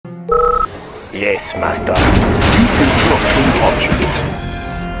Yes, master. New construction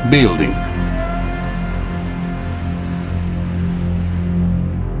options. Building.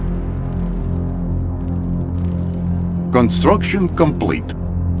 Construction complete.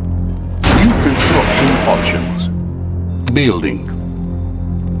 New construction options. Building.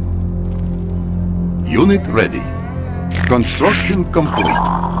 Unit ready. Construction complete.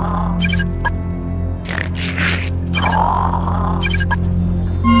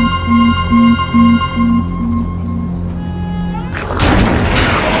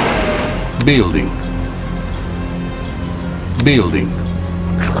 Building. Building.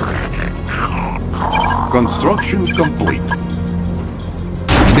 Construction complete.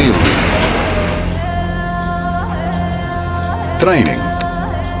 Building. Training.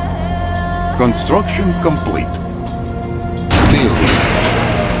 Construction complete. Building.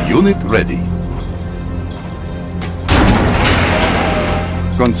 Unit ready.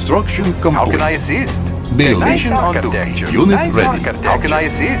 Construction complete. How can I assist? Building. Nice architecture. Unit Nice ready. architecture. How can I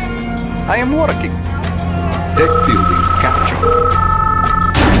assist? I am working. Tech building captured.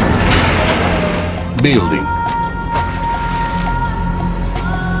 Building.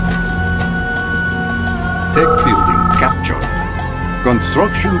 Tech building captured.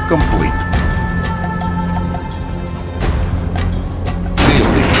 Construction complete.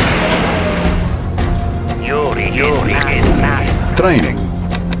 Building. Yuri is master. Training.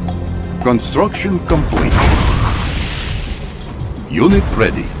 Construction complete. Unit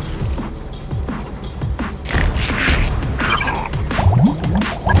ready.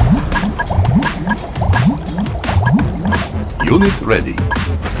 Unit ready.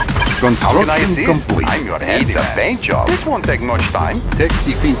 Construction complete. I'm your head. It's a paint job. This won't take much time. Tech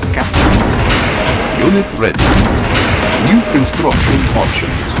defense captured. Unit ready. New construction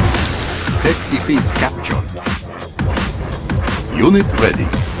options. Tech defense captured. Unit ready.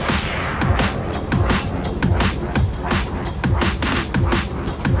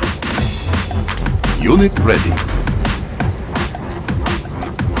 Unit ready.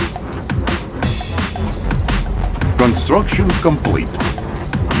 Construction complete.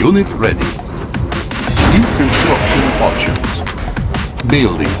 Unit ready. New construction options.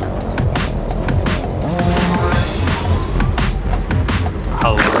 Building.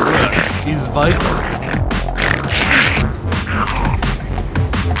 Our work is vital.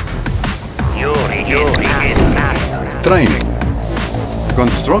 Yuri is master. Training.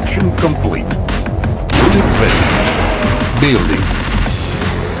 Construction complete. Unit ready. Building.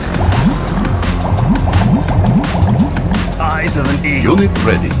 Eyes of an eagle. Unit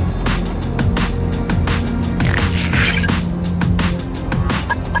ready.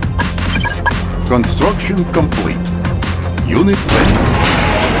 Construction complete. Unit ready.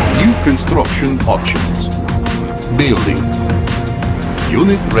 New construction options. Building.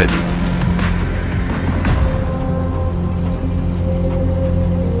 Unit ready.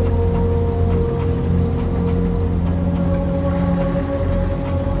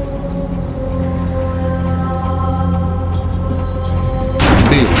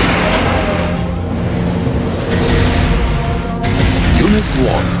 Building. Unit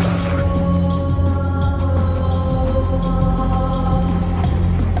lost.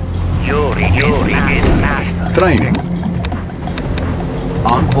 Yuri is master. Training.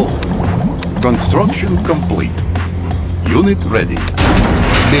 On hold. Construction complete. Unit ready.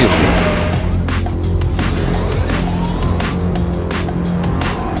 Building.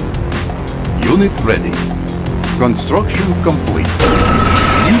 Unit ready. Construction complete.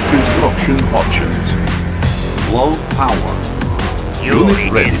 New construction options. Low power. Yuri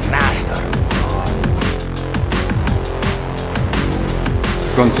Unit ready. is master.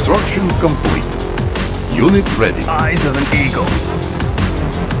 Construction complete. Unit ready. Eyes of an eagle.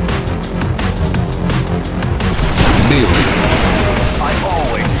 Building. I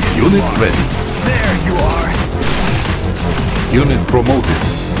always hit Unit one. ready. There you are. Unit promoted.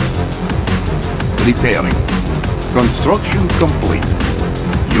 Repairing. Construction complete.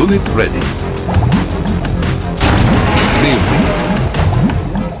 Unit ready. Building.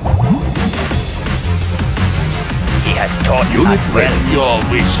 He has taught Unit us ready. well. Your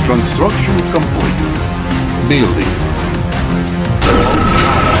wishes. Construction complete. Building.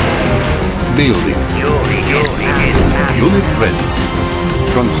 Building. Yuri is master. Unit ready.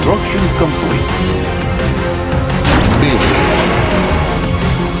 Construction complete. Building.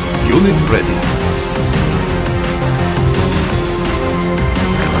 Unit ready.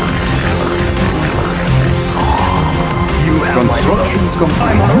 You have my Construction vote. complete.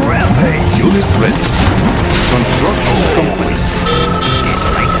 I'm on a rampage. Unit ready. Construction complete.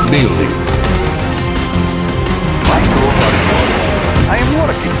 Building. My troops are yours. I am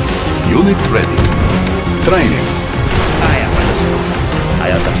working. Unit ready. Training. I am understood. I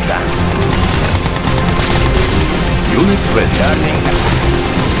understand. Unit ready. Turning.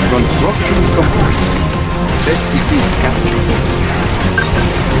 Construction complete. Set defeat captured.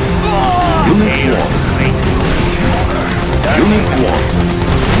 Unit lost. Unit lost.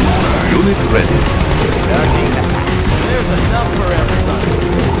 Unit ready. There's enough for everybody.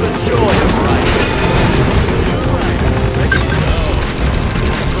 The joy of riding.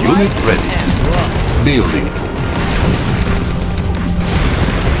 Unit ready. Building.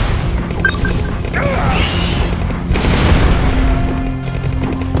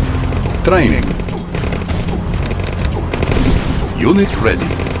 Training. Unit ready.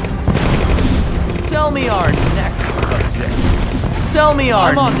 Tell me our next object. Tell me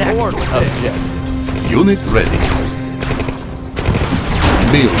our next object. Unit ready.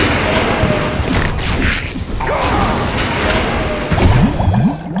 Building.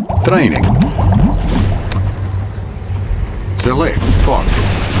 Training. Select target.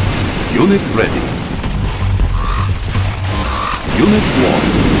 Unit ready. Unit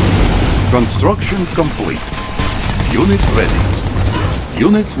lost. Construction complete. Unit ready.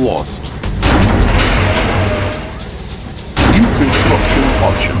 Unit lost. New construction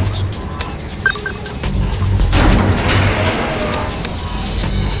options.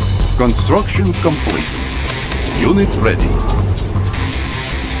 Construction complete. Unit ready.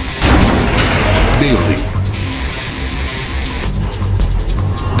 Building.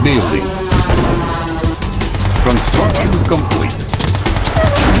 Building. Construction complete.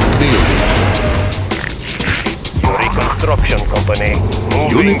 Building. Your reconstruction company.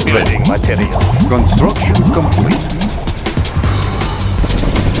 Moving Unit ready. building materials. Construction complete.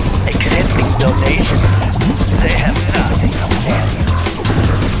 Accepting donations. They have nothing of value.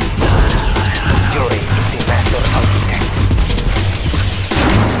 Yuri is the master architect.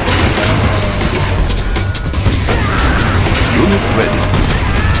 Unit ready.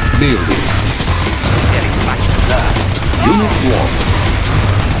 Building. Very much love. Unit lost.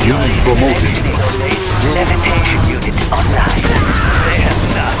 Unit promoted. Levitation unit online. They have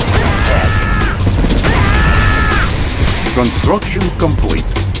nothing of value. Construction complete.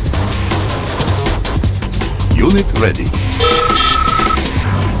 Unit ready.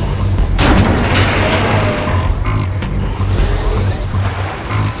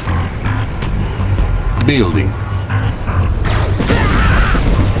 Building.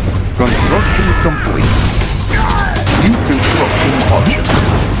 Construction complete. New construction option.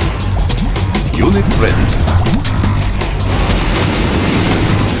 Unit ready.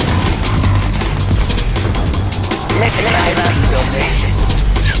 Let's ride on donation.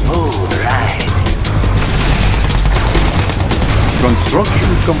 Smooth ride. Construction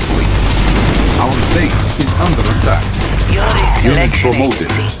complete. Our base is under attack. Yuri Unit selection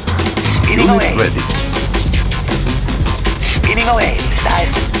promoted. agency. Spinning Unit away. ready. Spinning away.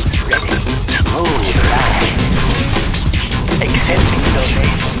 Side. Ready. Smooth ride. Accepting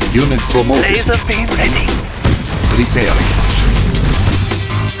donation. Unit promoted. Laser beam ready. Repairing.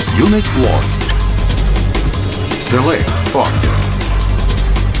 Unit lost. Select target.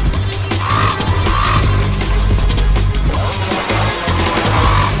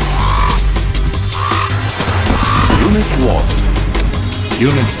 Unit lost.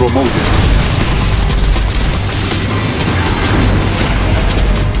 Unit promoted.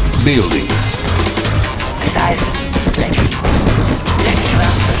 Building. Side. Ready. Let's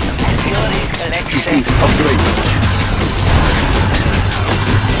transfer some Yuri collection. Defeat upgraded.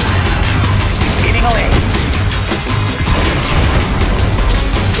 Spinning away.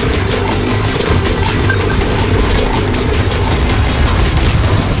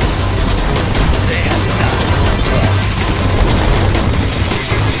 They have nothing of value.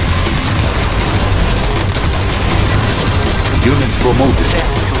 Unit promoted.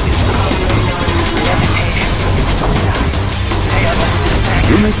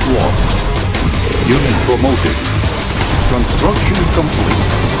 Unit lost. Unit promoted. Construction complete.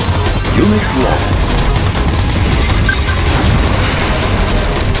 Unit lost.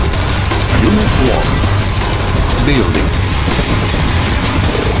 Unit lost. Building.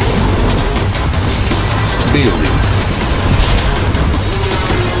 Building.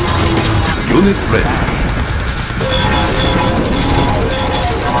 Unit ready.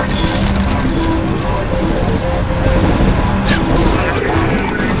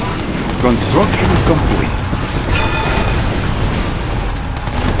 Construction complete.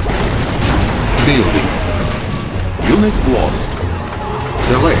 Building. Unit lost.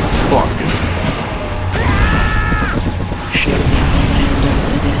 Select target.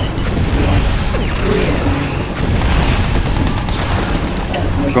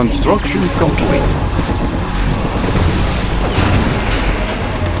 Construction complete.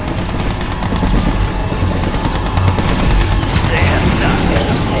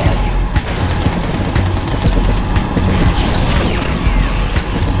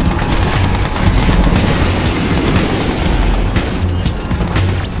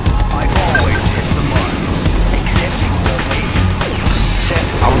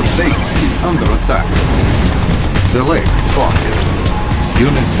 Under attack. Select target.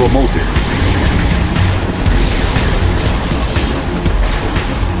 Unit promoted.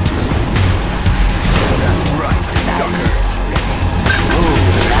 That's right, sucker.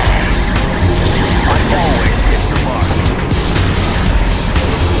 I always hit the mark.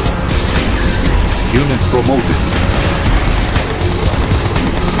 Unit promoted.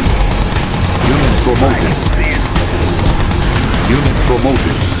 Unit I promoted. can see it. Unit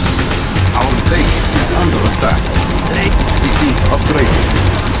promoted. Our base is under attack. It is upgraded.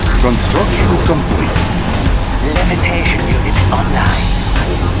 Construction complete. Levitation unit online.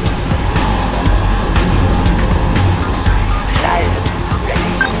 Siren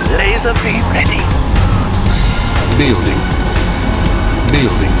ready. Laser beam ready. Building.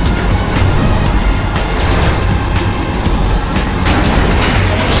 Building.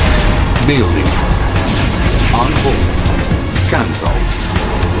 Building. On hold. Cancel.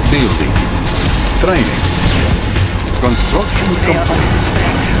 Building. Training. Construction complete.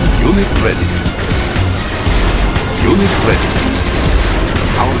 Unit ready. Unit ready.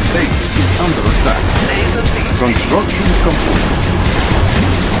 Our base is under attack. Construction complete.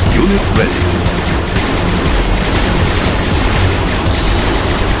 Unit ready.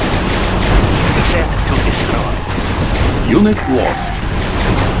 Set to destroy. Unit lost.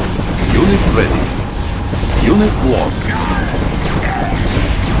 Unit ready. Unit lost.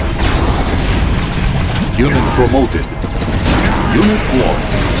 Unit promoted. Unit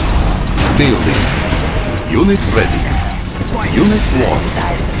lost. Building. Unit ready. Unit lost.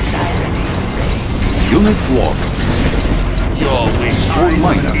 Unit lost. All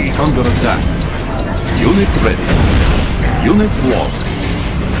miner under attack. Unit ready. Unit lost.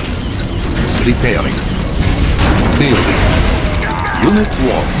 Repairing. Building. Unit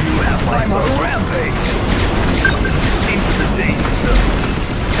lost. I'm on a rampage. Into the danger zone.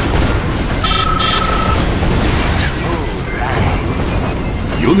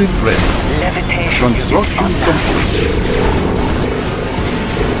 Unit ready. Levitation Construction unit complete.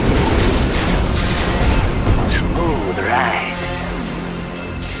 Smooth ride.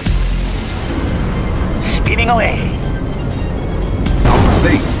 Spinning away. Our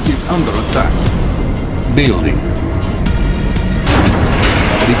base is under attack. Building.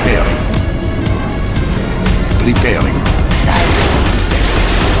 Repairing. Repairing.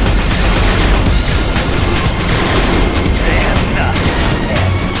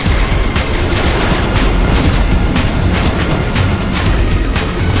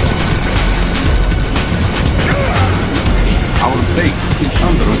 Our base is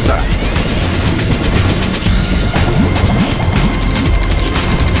under attack.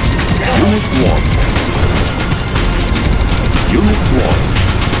 Unit lost. Unit lost.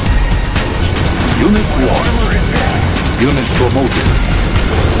 Unit lost. Unit promoted.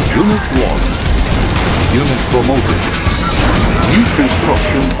 Unit lost. Unit promoted. New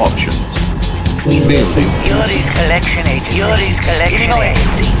construction options. Building. Yuri's collection agent. Yuri's collection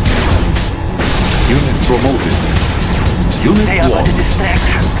agent. Unit promoted. Unit They are but a lost.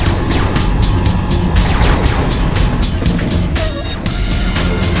 distraction.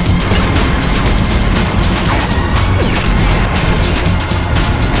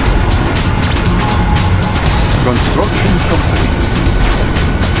 Construction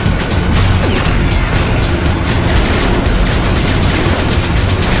complete.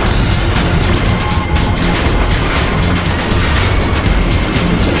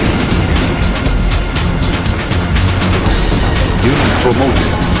 Unit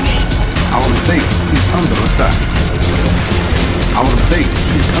promoted. Our base is under attack. Our base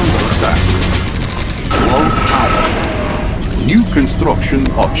is under attack. Low power. New construction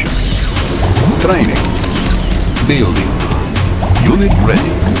options. Training. Building. Unit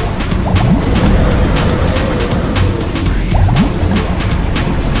ready.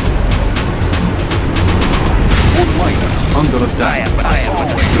 One miner under attack.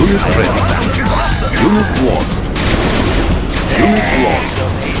 Unit ready. Unit lost. Unit lost.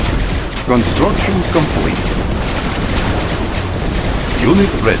 Construction complete.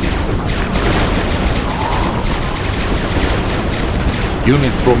 Unit ready.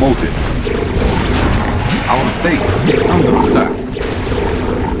 Unit promoted. Our base is under attack.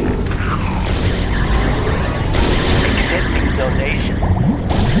 Accepting donation.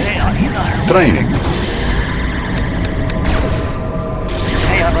 Training.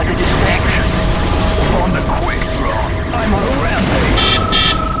 They are but a distraction. On the quick draw. I'm on a rampage.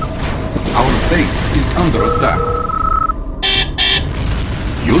 Our base is under attack.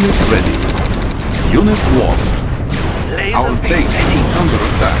 Unit ready. Unit lost. Our base is under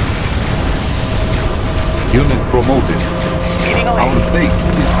attack. Unit promoted. Getting away. Our base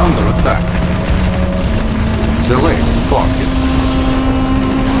is under attack. Select target.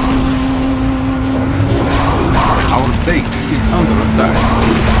 Our base is under attack.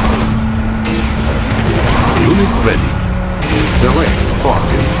 Unit ready. Select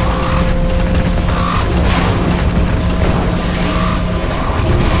target.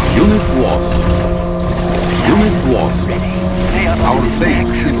 Unit lost. Unit lost. Our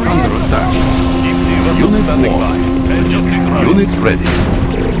base is under attack. Unit lost. Unit ready.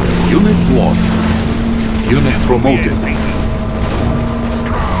 Unit lost. Unit promoted.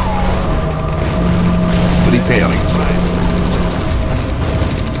 Preparing.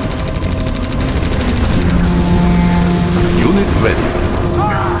 Unit ready.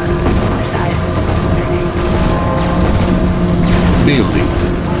 Building.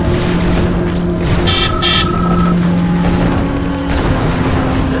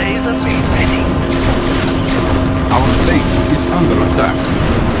 Laser beam ready. Our base is under attack.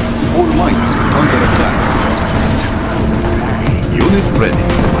 All might under attack. Unit ready.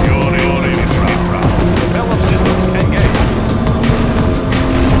 Develop systems engaged.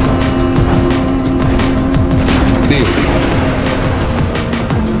 Building.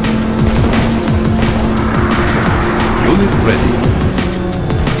 Unit ready.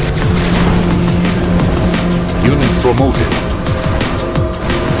 Unit promoted.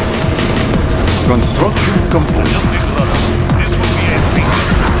 Construction complete. This will be a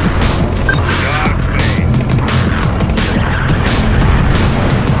feature. Dark Bane.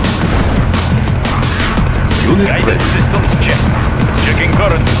 Unit Guidance ready. systems checked. Checking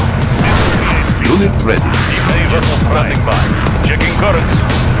currents. This will be a feature. Unit ready. Heavy vessel standing by. Checking currents.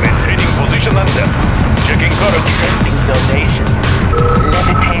 Maintaining position and depth. Checking currents. Sending donation.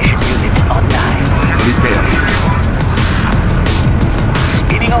 Levitation units online. Repairing.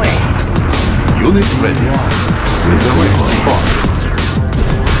 Speeding away. Unit ready. Select spot.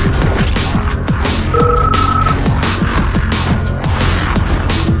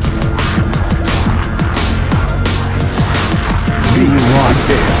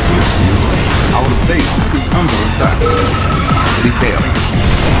 Our base is under attack. Repairing.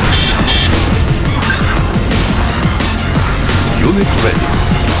 Unit ready.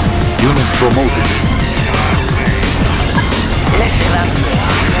 Unit promoted.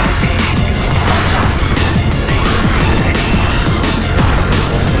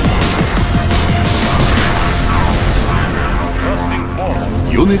 Thrusting forward.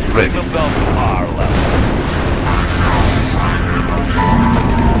 Unit ready. Them down to our level.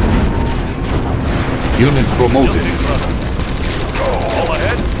 Unit promoted. All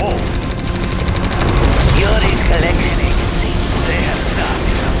ahead, full. You're in collection agency. They have not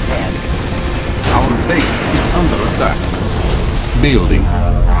enough men. Our base is under attack. Building.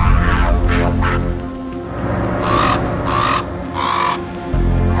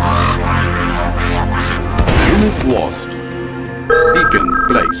 Unit lost. Beacon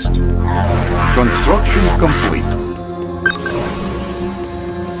placed. Construction complete.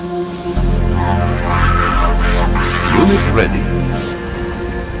 Unit ready.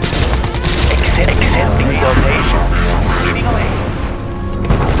 Accepting donation. Speeding away.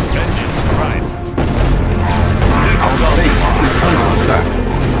 Engine prime. Our base is under attack.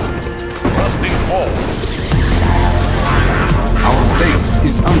 Thrusting forward. Our base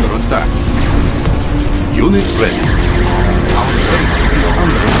is under attack. Unit ready. Our base is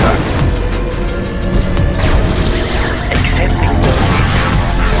under attack. Accepting donation.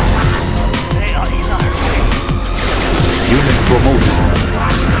 They are in our way. Unit promoted.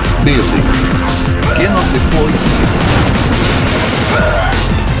 Building. Cannot deploy here.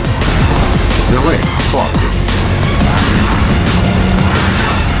 Select target.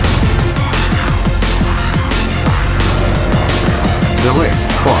 Select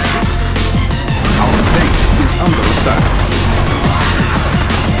target. Our base is under attack.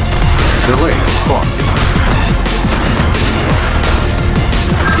 Select target.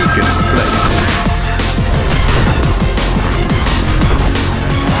 Beacon placed.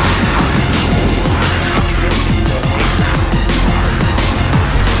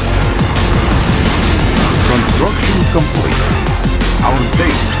 Construction complete. Our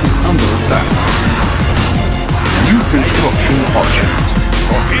base is under attack. New construction options.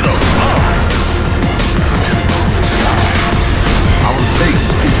 Torpedo. Our base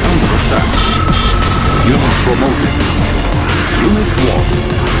is under attack. promoted. Unit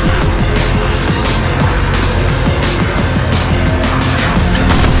lost.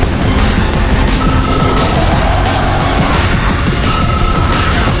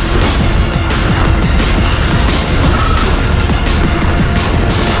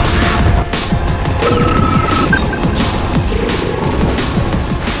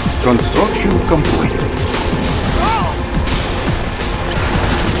 Construction complete.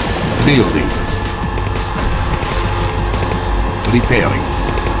 Building. Repairing.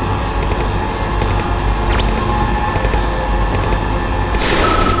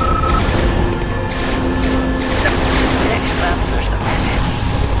 Next transfers the planet.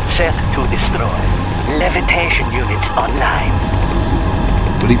 Set to destroy. Levitation units online.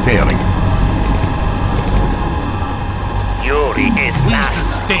 Repairing. Yuri is We not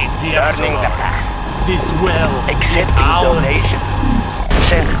sustain the turning the Epsilon. path. This well is Accepting ours. donation.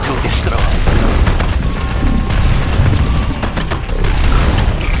 Sent to destroy.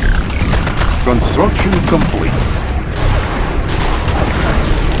 Construction complete.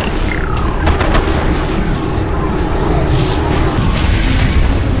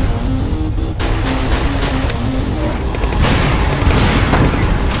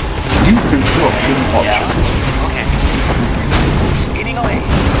 New construction options. Okay. Getting away.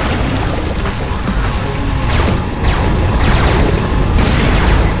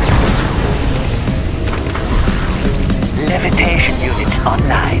 Levitation units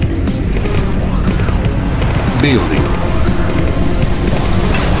online. Building.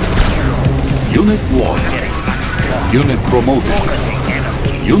 Unit lost. Unit promoted.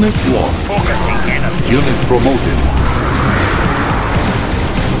 Unit lost. Unit promoted.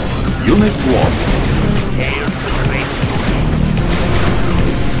 Unit lost.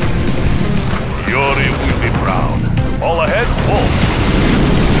 Yuri will be proud. All ahead, full.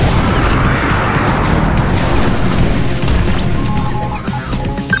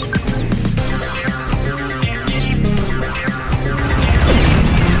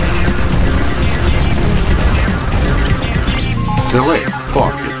 Select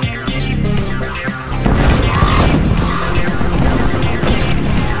target.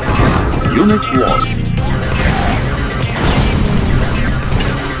 Unit lost.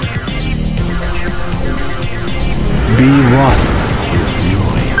 Be one.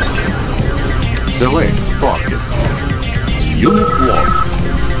 Select target. Unit lost.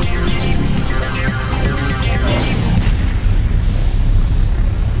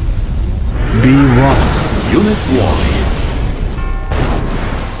 Be one. Unit lost.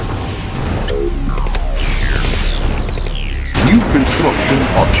 New construction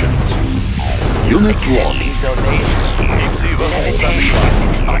options. Unit lost. Keep Ziva standing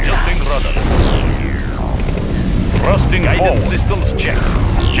by. Adjusting rudder. Thrusting guidance systems checked.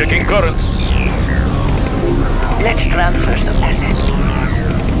 Checking currents. Let's transfer the planet.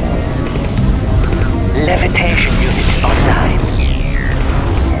 Levitation units online.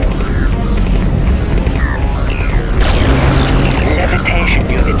 Levitation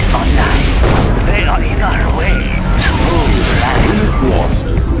units online. They are in our way. Smooth ride. Unit lost.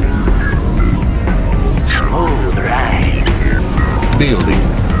 Smooth ride. Building.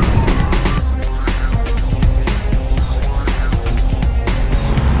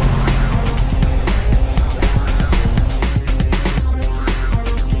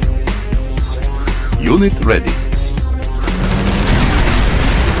 Unit ready.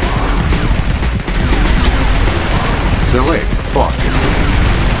 Select target.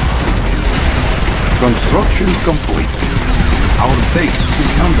 Construction complete. Our base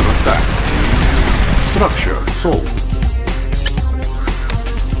is under attack. Structure sold.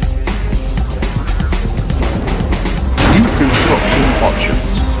 New construction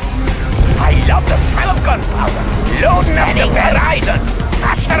options. I love the smell of gunpowder. Loading up the horizon.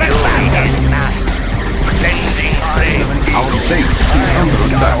 Faster and faster. Sending rain. Our base is under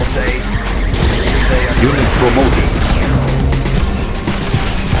attack. Unit promoted.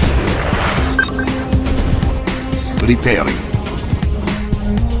 Repairing.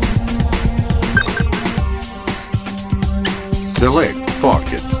 Select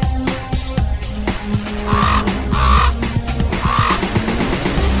target.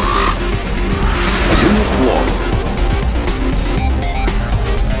 Unit lost.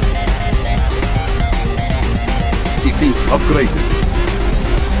 Equipped upgraded.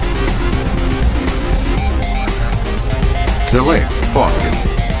 Select target.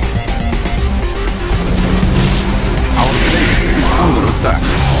 Our base is under attack.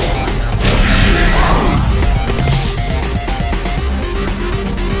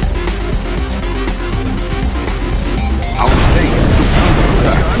 Our base is under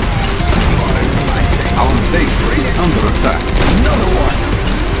attack. Our base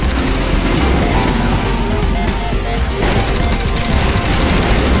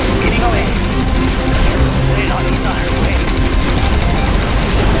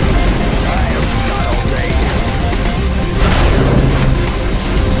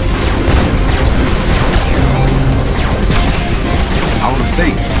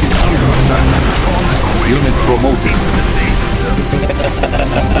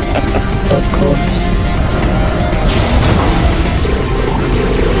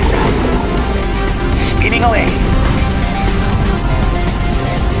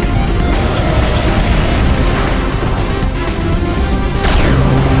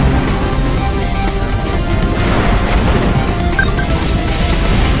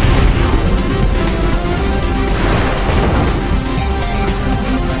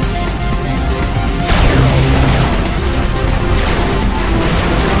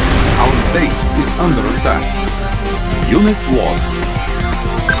is under attack. Unit lost.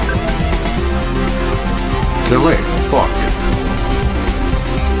 Select target.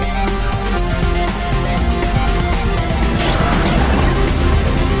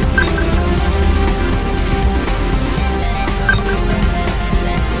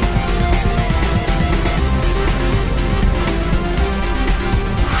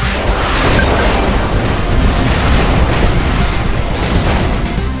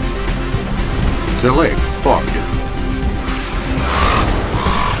 Select target.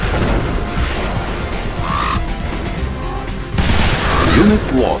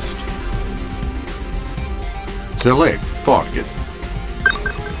 Unit lost. Select target.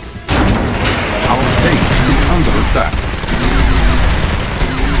 Our base is under attack.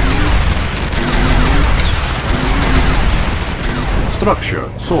 Structure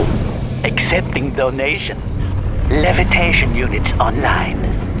sold. Accepting donation. Levitation units online.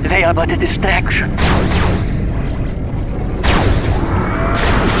 They are but a distraction.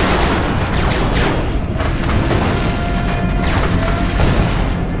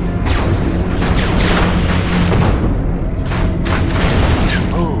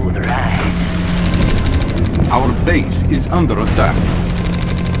 Smooth ride. Our base is under attack.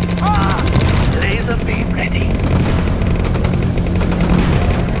 Laser beam ready.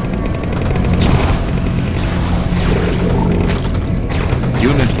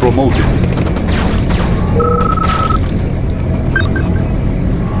 Unit promoted.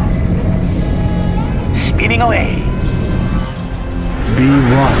 Spinning away. Be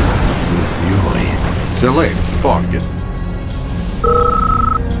one with Yuri. Select target.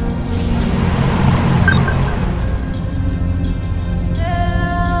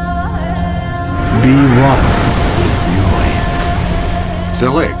 Be one with Yuri.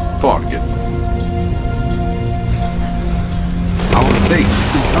 Select target. Our base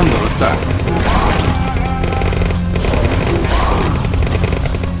is under attack.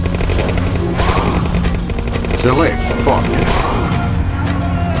 Select target.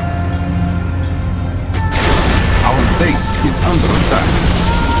 Our base is under attack.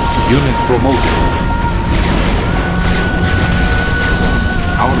 Unit promoted.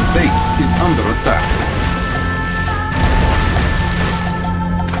 Our base is under attack.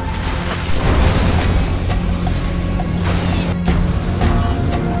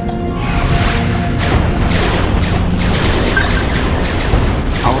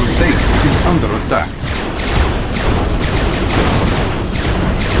 Our base is under attack.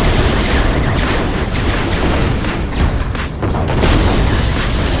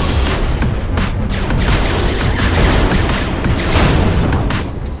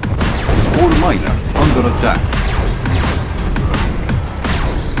 Ore miner under attack.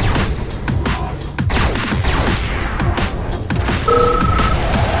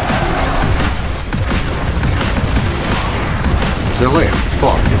 Select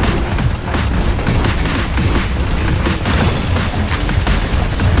target.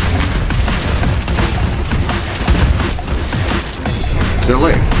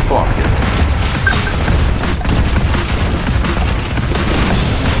 Select target.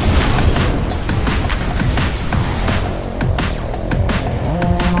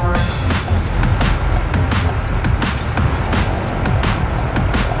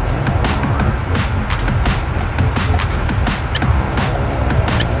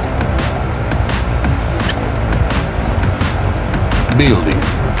 Building.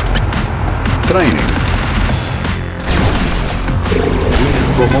 Training. Unit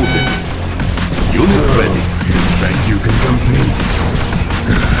promoted. Unit ready. You think you can compete?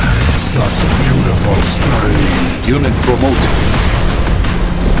 Such beautiful screams. Unit promoted.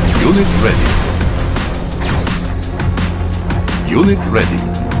 Unit ready. Unit ready.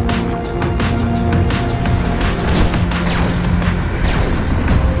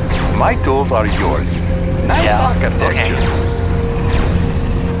 My tools are yours. Nice architecture.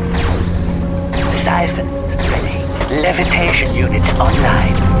 Siphons ready. Levitation units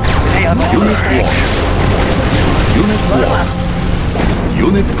online. They are Unit lost. Unit lost.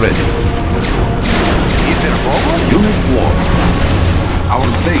 Unit ready. Is there a problem? Unit lost. Our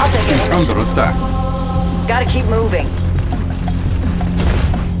base is under attack. Gotta keep moving.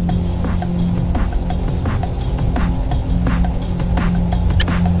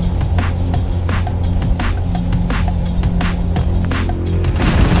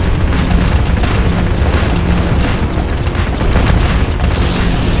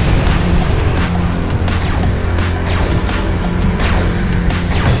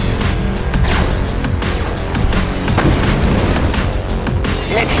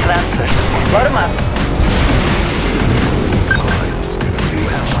 Let's transfer. Load 'em up.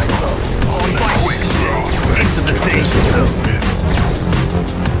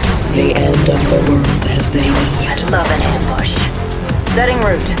 opened up the world as they know it. I love an ambush. Setting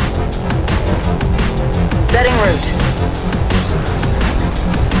route. Setting route.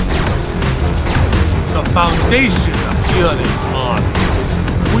 The foundation of Kyoto's on.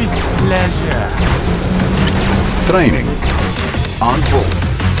 With pleasure. Training. On hold.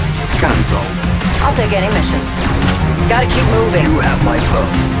 Cancel. I'll take any mission. Gotta keep moving. You have my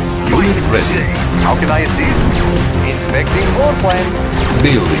vote. Unit ready. How can I assist? Inspecting floor plan.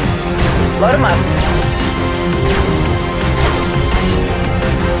 Building. Load 'em up.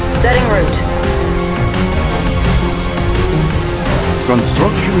 Setting route.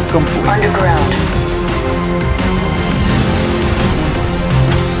 Construction complete. Underground.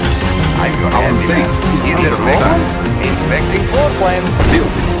 I'm your Our handyman. base is Is under it wrong? attack. Inspecting floor plan.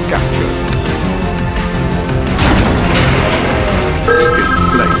 Building captured. Beacon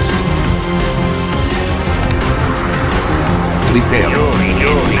placed. Repairing.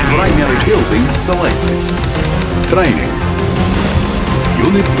 Primary building selected. Training.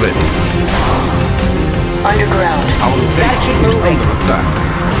 Unit ready. Underground. Our Gotta base keep is moving. under attack.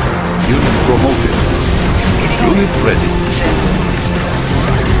 Unit promoted. Unit ready.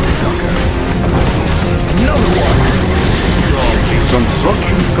 Another one.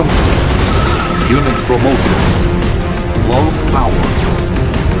 Construction complete. Unit promoted. Low power.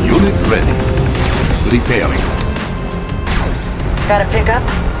 Unit ready. Repairing. Gotta pick up.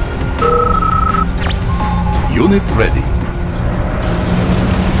 Unit ready.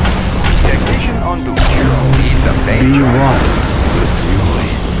 Technician on duty. Needs a Be paint job. one with your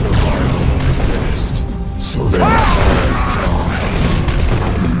Survival of the fittest. So they must all die.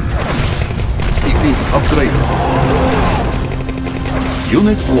 Defense upgraded.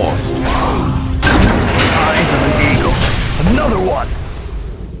 Unit lost. Eyes of an eagle. Another one.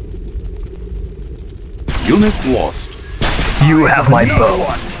 Unit lost. You have my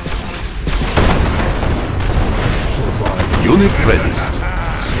bow. Survival. Unit ready.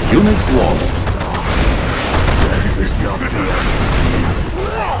 Unit lost. Death is not the end.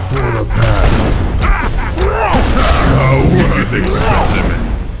 For the path. A worthy specimen.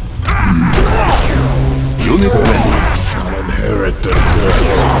 Unit ready. Shall inherit the dirt.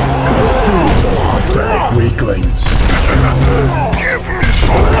 Consume those pathetic weaklings. Give me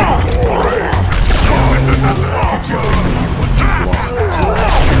Tell me what you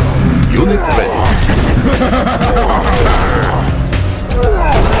want. Unit ready.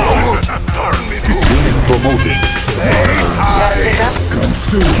 Unit promoted. Gotta pick up.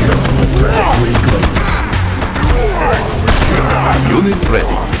 Consume those pathetic weaklings. Unit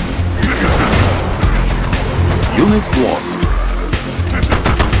ready. Unit lost.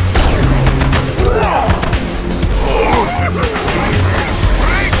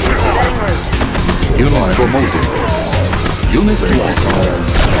 Unit promoted. Unit lost.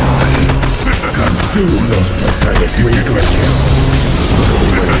 Consume those pathetic weaklings.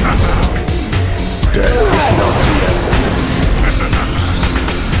 Death is not the end.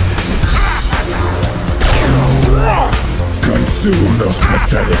 Consume those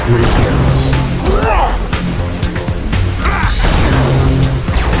pathetic weaklings.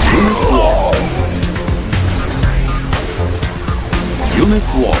 Unit lost. Unit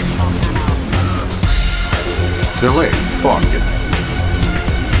lost. Select target.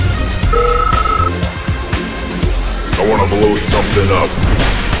 I wanna blow something up.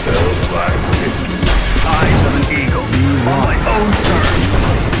 Feels like it. Eyes of an eagle. My own terms.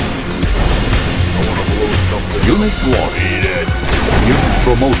 Unit lost. Unit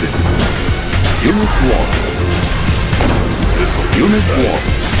promoted. Unit lost. Unit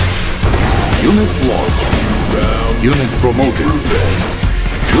lost. Unit lost. Unit promoted.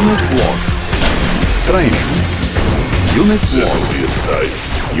 Unit lost. Training. Unit lost.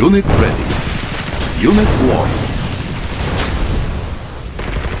 Unit ready. Unit lost.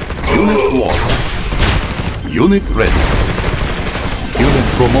 Unit lost. Unit ready. Unit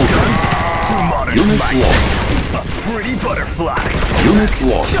promoted. Unit lost. A pretty butterfly. Unit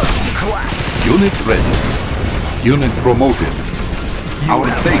lost. Class. Unit ready. Unit promoted. Our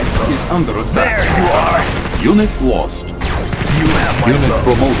base is under attack. There you are. Unit lost. You have my Unit vote.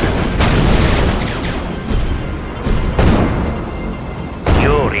 promoted.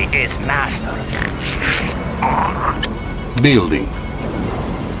 Fury is master. Building.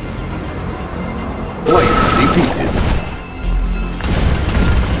 Player defeated.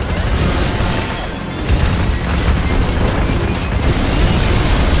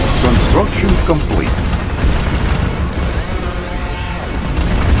 Construction complete.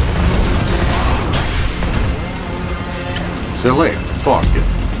 Select target.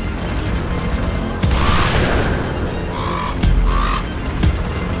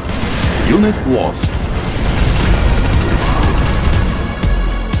 Unit lost.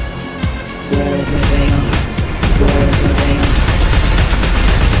 Wherever they are,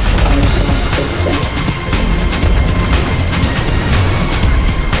 our thoughts are safe.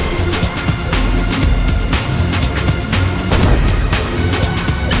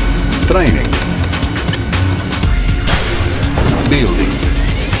 Training. Building.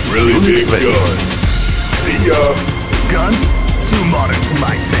 Really Unit big ready. gun. See ya. Guns? Too modern to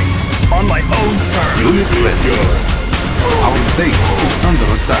my taste. On my own terms. Unit ready. Our base is under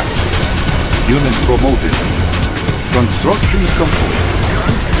attack. Unit promoted. Construction complete.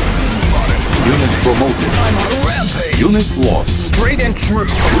 Unit promoted. Unit lost. Straight and true.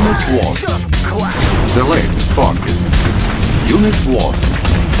 Unit lost. Select target. Unit lost.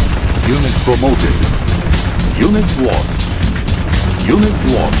 Unit promoted. Unit lost. Unit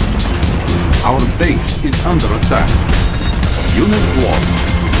lost. Our base is under attack. Unit lost.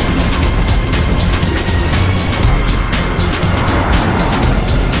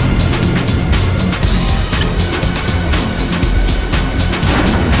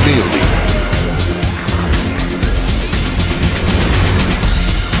 Building.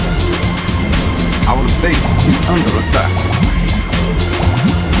 Our base is under attack.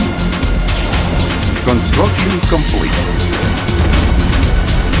 Construction complete.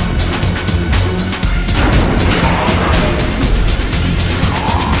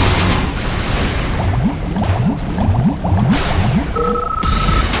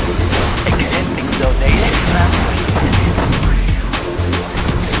 Accepting donations.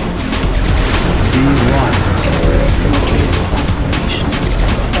 Be wise. Fortress operation.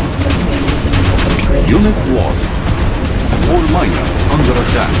 Everything is under control. Unit lost. All miner under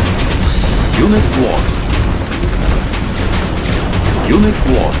attack. Unit lost. Unit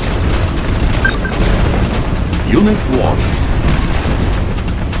lost. Unit lost.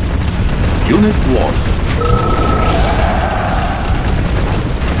 Unit lost.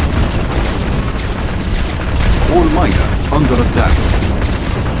 All miner under attack.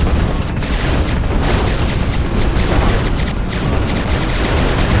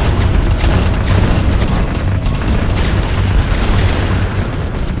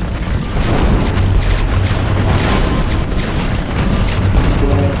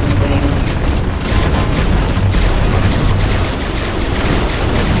 Wherever they are,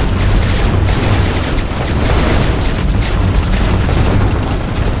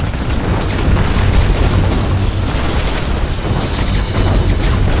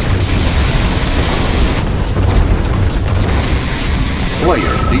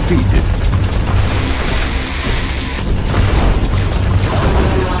 Player defeated.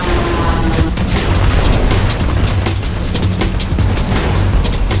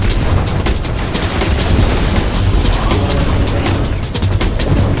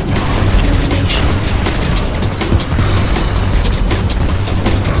 commencing extermination.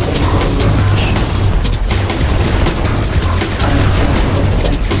 They will launch. Our thoughts are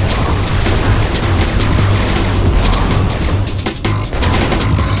safe.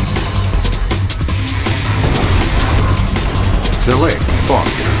 Select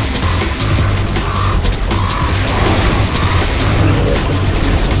target. We listen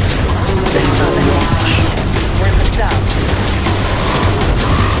closer. They will launch. Bring them down.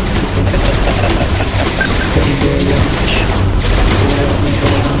 They will launch. Wherever they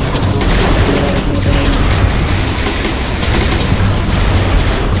are, wherever they are.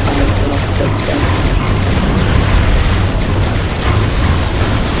 Our thoughts are safe.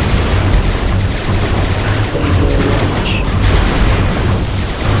 They will launch.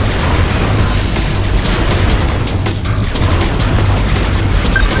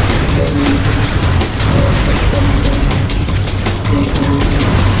 The Reefs will take them down.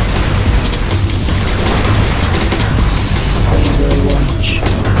 They will watch.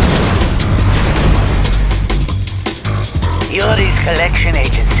 Yuri's collection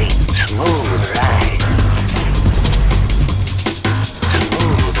agency. Smooth ride.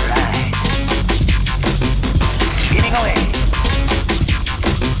 Smooth ride. Getting away.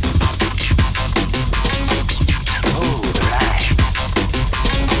 Smooth ride.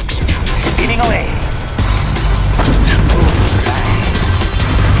 Getting away. Smooth ride.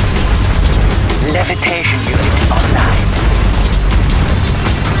 Levitation unit online.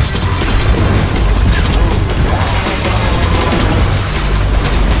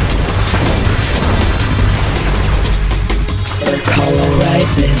 The color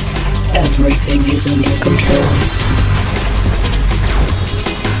rises. Everything is under control.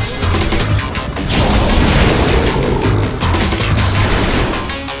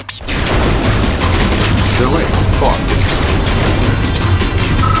 Select target.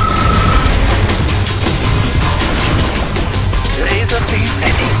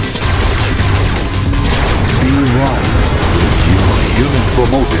 Unit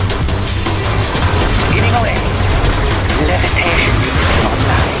promoted. Getting away. Levitation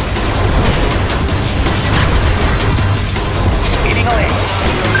online. Getting away.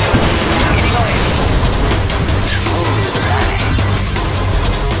 Getting away. Smooth ride.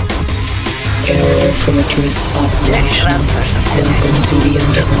 Error fortress operation. Welcome to the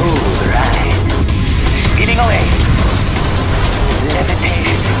underground. Smooth ride. Getting away.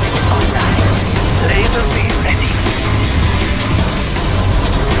 Levitation online. Laser beam ready.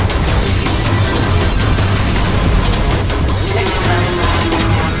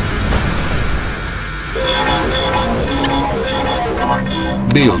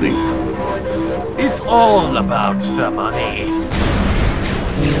 Building. It's all about the money.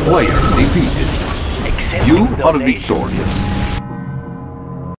 Player defeated. Accepting You are donation. victorious.